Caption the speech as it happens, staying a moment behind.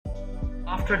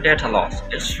After data loss,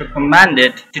 it's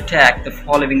recommended to take the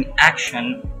following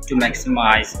action to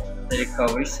maximize the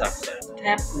recovery success.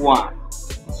 Step 1.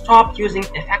 Stop using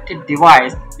affected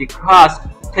device because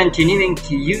continuing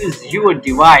to use your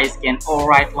device can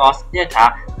overwrite lost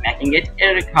data, making it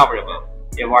irrecoverable.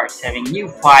 Avoid saving new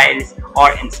files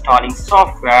or installing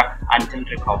software until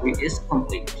recovery is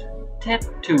complete. Step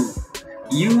 2.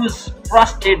 Use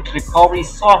trusted recovery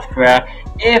software.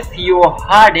 If your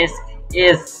hard disk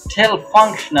is still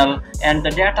functional and the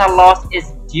data loss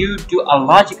is due to a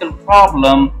logical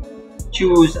problem,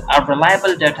 choose a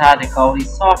reliable data recovery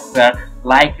software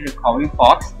like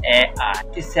RecoveryFox AI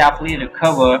to safely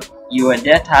recover your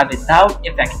data without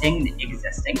affecting the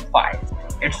existing files.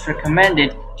 It's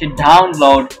recommended to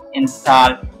download,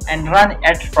 install, and run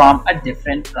it from a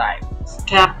different drive.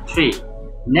 Step 3.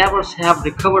 Never save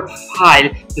recovered file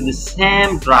to the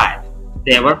same drive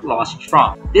they were lost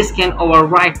from. This can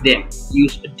overwrite them.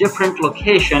 Use a different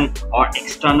location or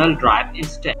external drive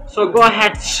instead. So go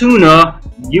ahead, sooner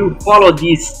you follow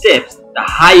these steps, the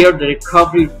higher the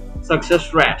recovery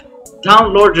success rate.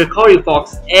 Download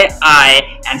RecoveryFox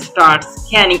AI and start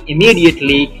scanning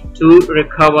immediately to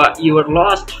recover your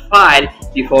lost file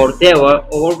before they were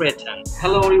overwritten.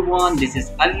 Hello everyone, this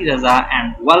is Ali Raza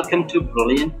and welcome to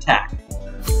Brilliant Tech.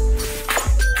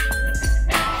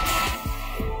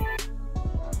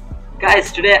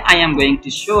 Guys, today I am going to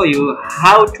show you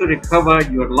how to recover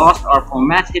your lost or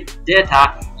formatted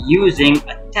data using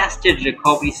a tested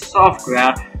recovery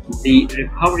software, the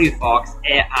RecoveryFox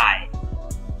AI.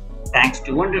 Thanks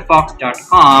to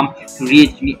wonderfox.com to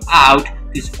reach me out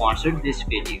to sponsor this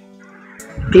video.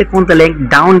 Click on the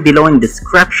link down below in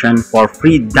description for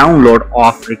free download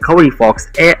of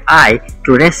RecoveryFox AI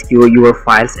to rescue your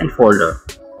files and folder.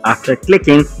 After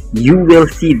clicking, you will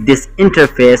see this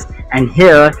interface, and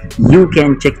here you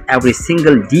can check every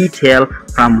single detail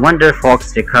from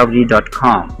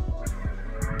wonderfoxrecovery.com.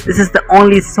 This is the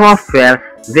only software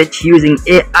which using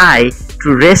AI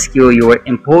to rescue your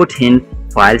important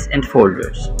files and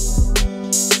folders.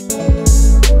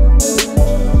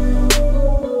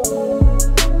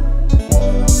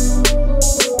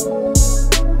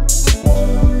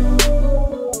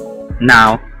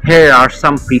 Now, here are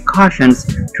some precautions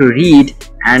to read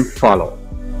and follow.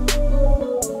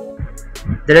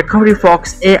 The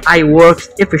RecoveryFox AI works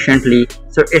efficiently,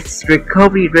 so its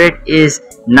recovery rate is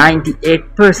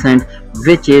 98%,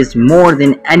 which is more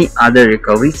than any other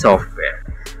recovery software.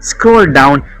 Scroll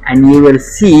down and you will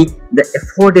see the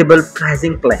affordable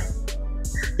pricing plan.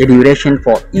 The duration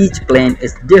for each plan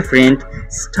is different,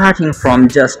 starting from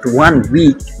just 1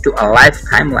 week to a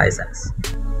lifetime license.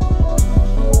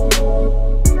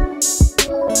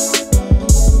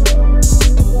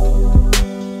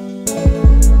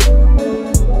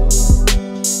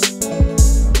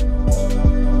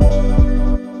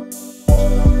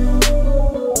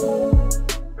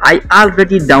 I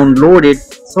already downloaded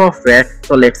software,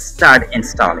 so let's start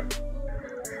installing.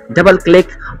 Double click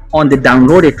on the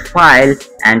downloaded file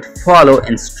and follow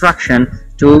instruction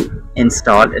to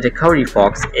install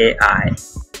RecoveryFox AI.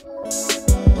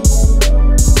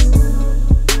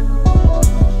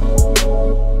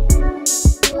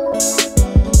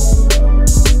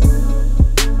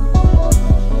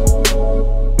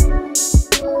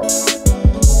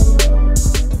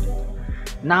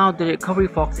 Now the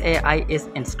RecoveryFox AI is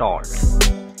installed.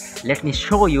 Let me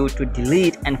show you to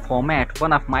delete and format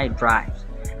one of my drives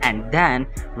and then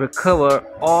recover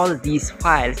all these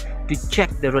files to check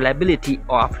the reliability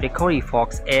of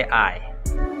RecoveryFox AI.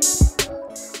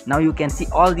 Now you can see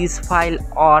all these files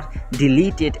are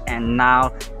deleted, and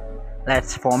now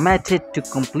let's format it to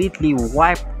completely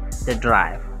wipe the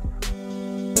drive.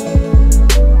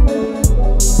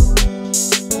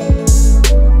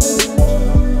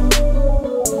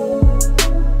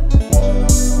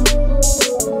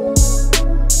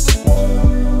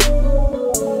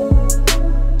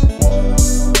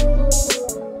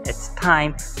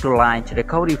 Time to launch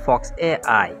RecoveryFox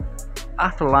AI.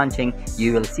 After launching,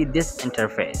 you will see this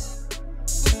interface.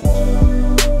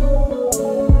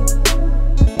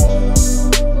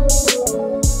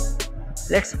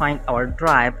 Let's find our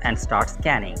drive and start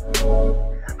scanning.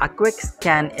 A quick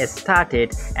scan is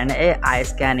started and AI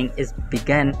scanning is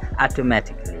begun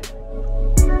automatically.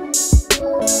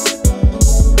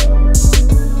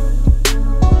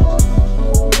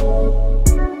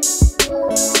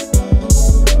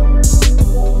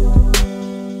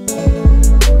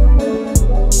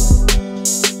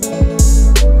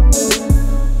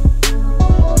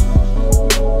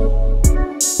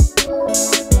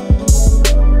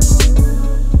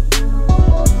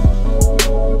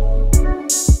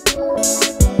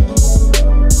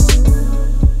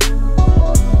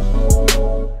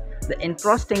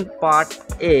 interesting part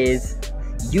is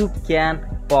you can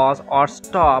pause or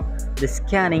stop the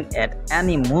scanning at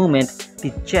any moment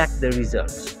to check the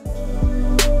results.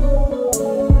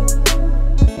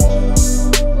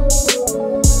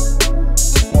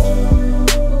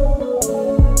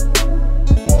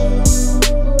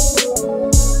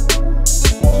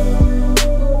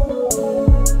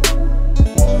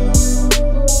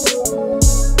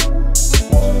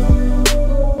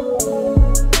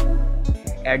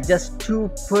 At just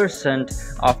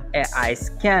 2% of AI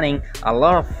scanning, a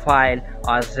lot of files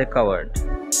are recovered.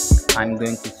 I'm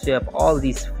going to save all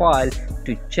these files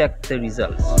to check the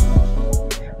results.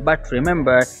 But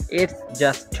remember, it's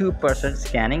just 2%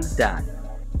 scanning done.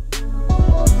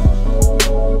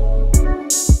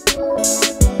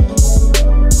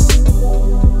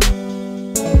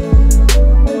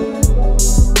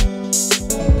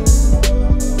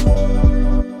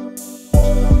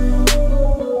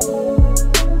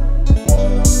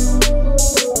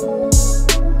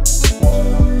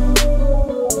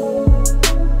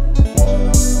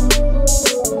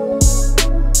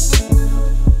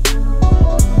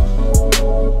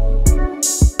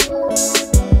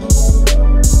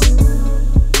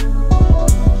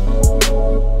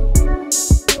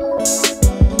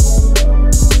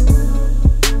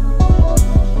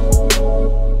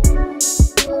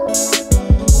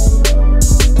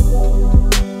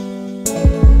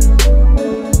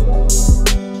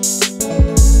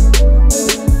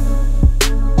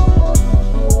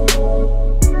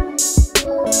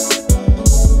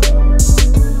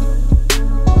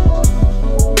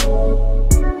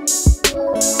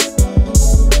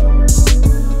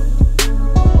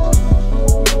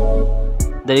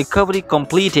 The recovery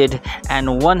completed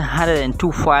and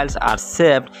 102 files are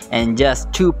saved in just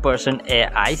 2%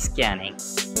 AI scanning.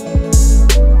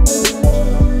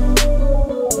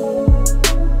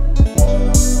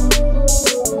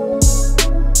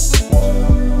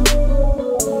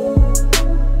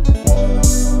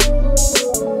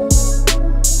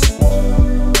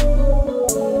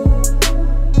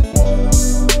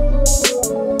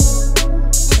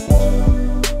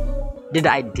 Did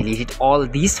I delete all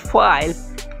these files?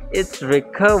 It's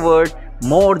recovered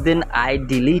more than I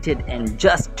deleted in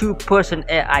just 2%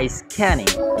 AI scanning.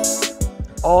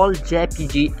 All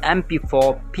JPG,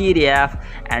 MP4, PDF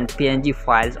and PNG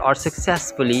files are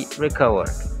successfully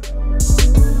recovered.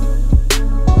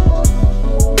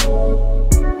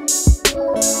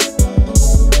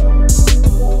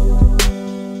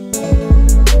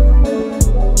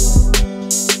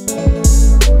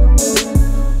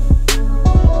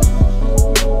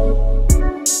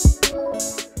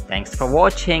 Thanks for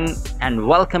watching and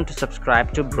welcome to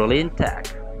subscribe to Brilliant Tech.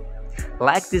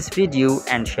 Like this video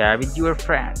and share with your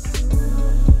friend.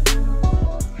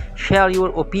 Share your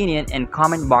opinion in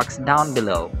comment box down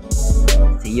below.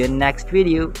 See you in next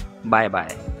video. Bye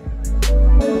bye.